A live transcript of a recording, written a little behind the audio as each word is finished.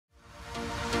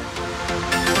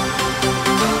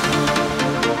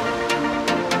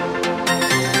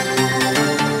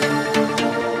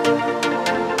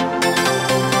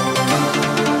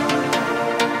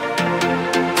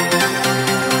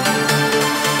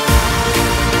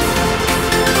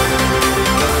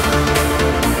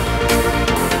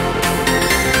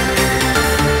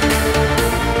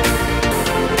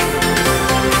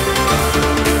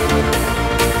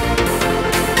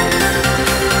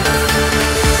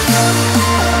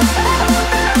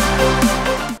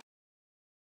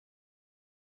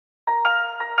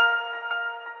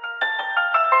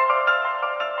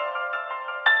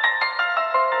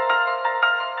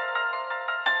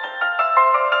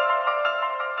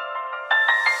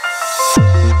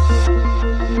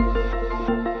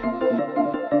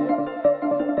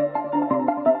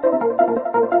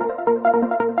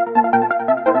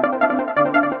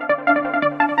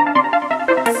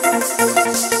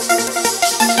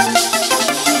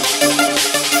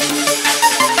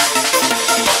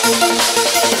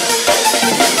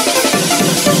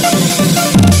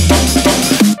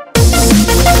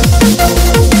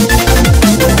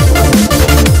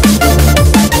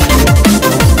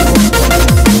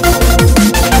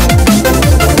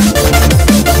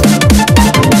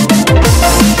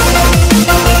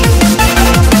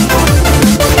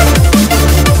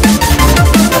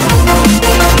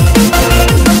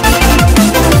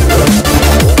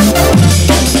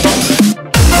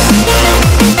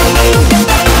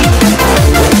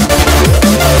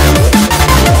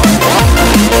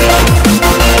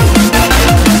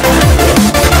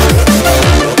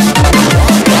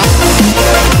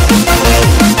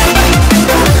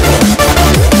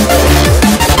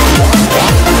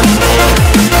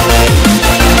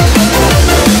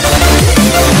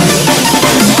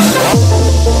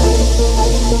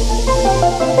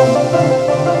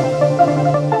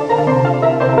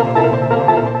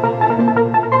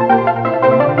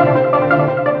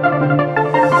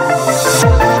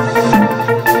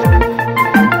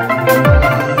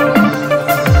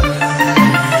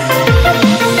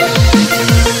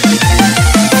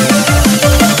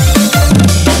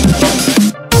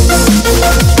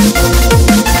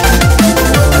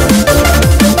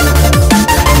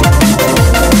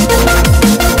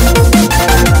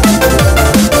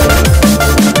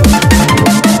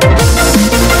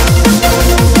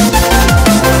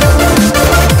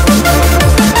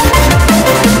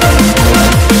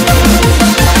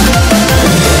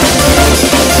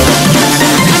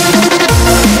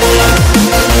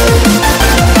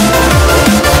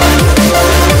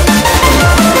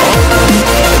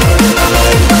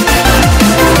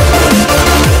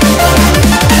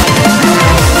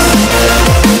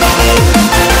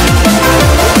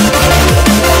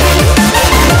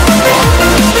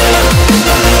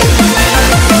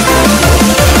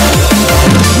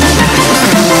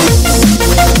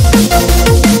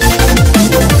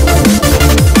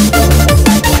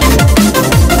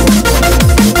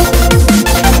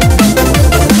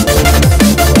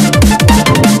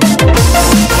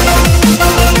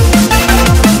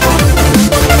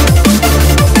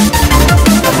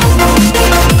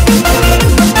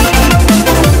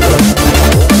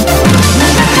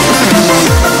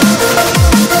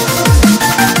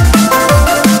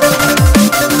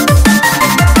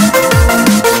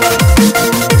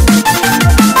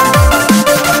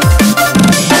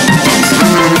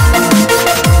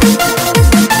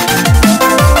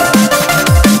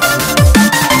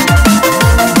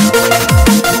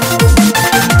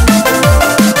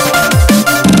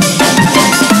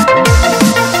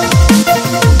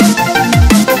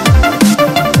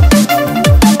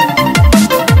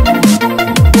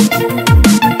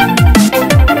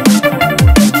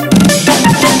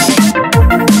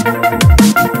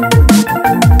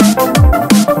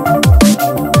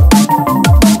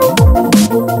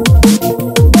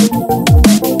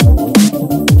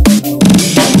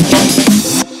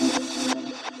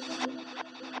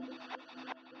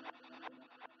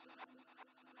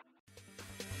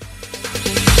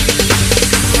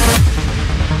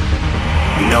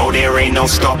there ain't no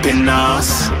stopping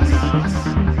us.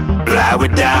 Fly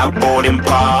without boarding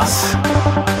pass.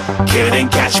 Couldn't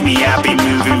catch me, I be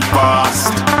moving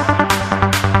fast.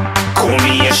 Call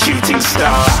me a shooting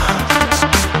star.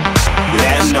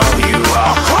 Let 'em know who you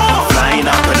are. Flying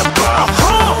up in a bar.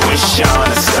 Wish on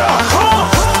a star.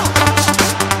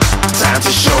 Time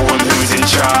to show 'em who's in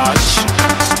charge.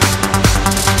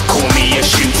 Call me a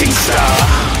shooting star.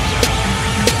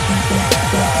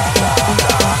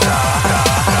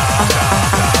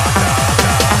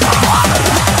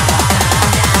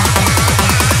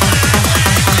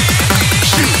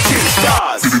 Shooting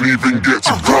stars. Didn't even get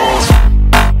to cross.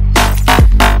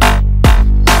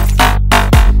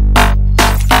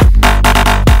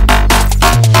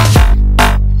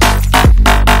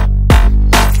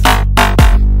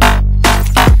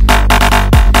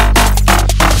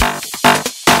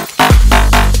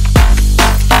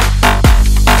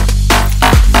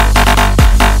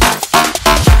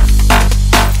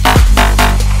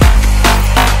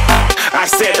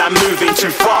 I'm moving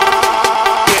too far.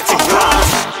 Get to glass.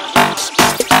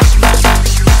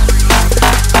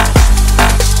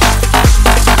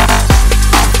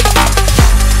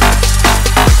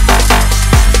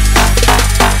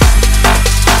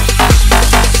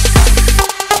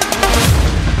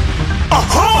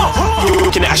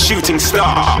 Looking at a shooting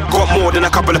star. Got more than a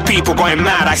couple of people going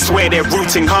mad. I swear they're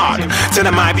rooting hard. Tell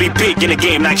them I be big in the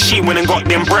game like she went and got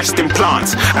them breast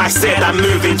implants. I said I'm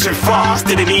moving too fast,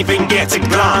 didn't even get to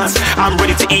glance. I'm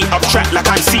ready to eat up track like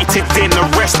I'm seated in a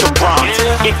restaurant.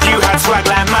 If you had swag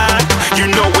like mine, you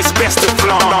know it's best to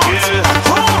flaunt.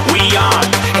 We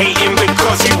aren't hating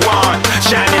because you aren't.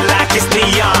 Shining like it's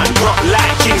neon, rock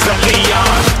like kings of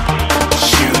Leon.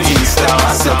 Shooting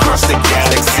stars across the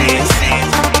galaxy.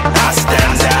 I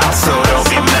stand out, so don't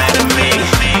be mad at me.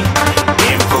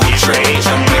 Infiltrate,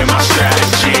 I'm with my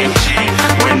strategy.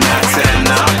 When I turn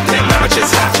up, then I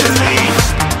just have to leave.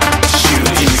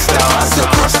 Shooting stars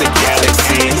across the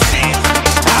galaxy.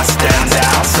 I stand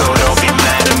out, so don't be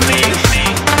mad at me.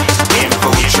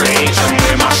 Infiltrate, I'm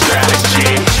with my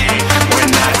strategy. When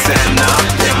I turn up,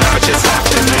 then I just have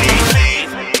to leave.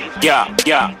 Yeah,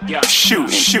 shoot. Yeah, shooting.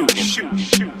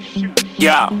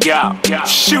 Yeah,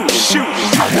 shooting.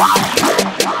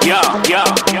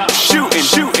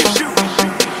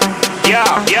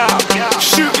 Yeah,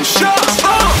 shooting shots.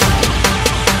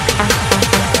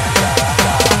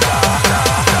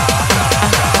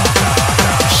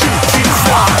 Shooting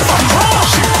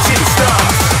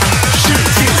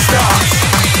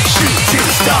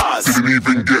stars. Didn't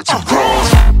even get to cross.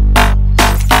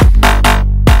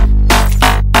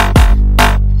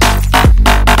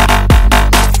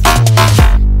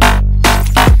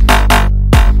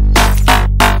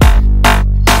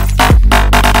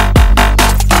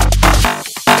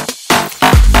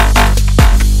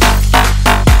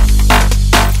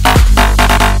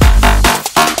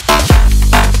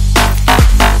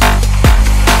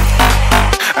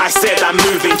 I said I'm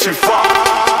moving too far.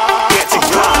 Get to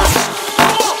glass.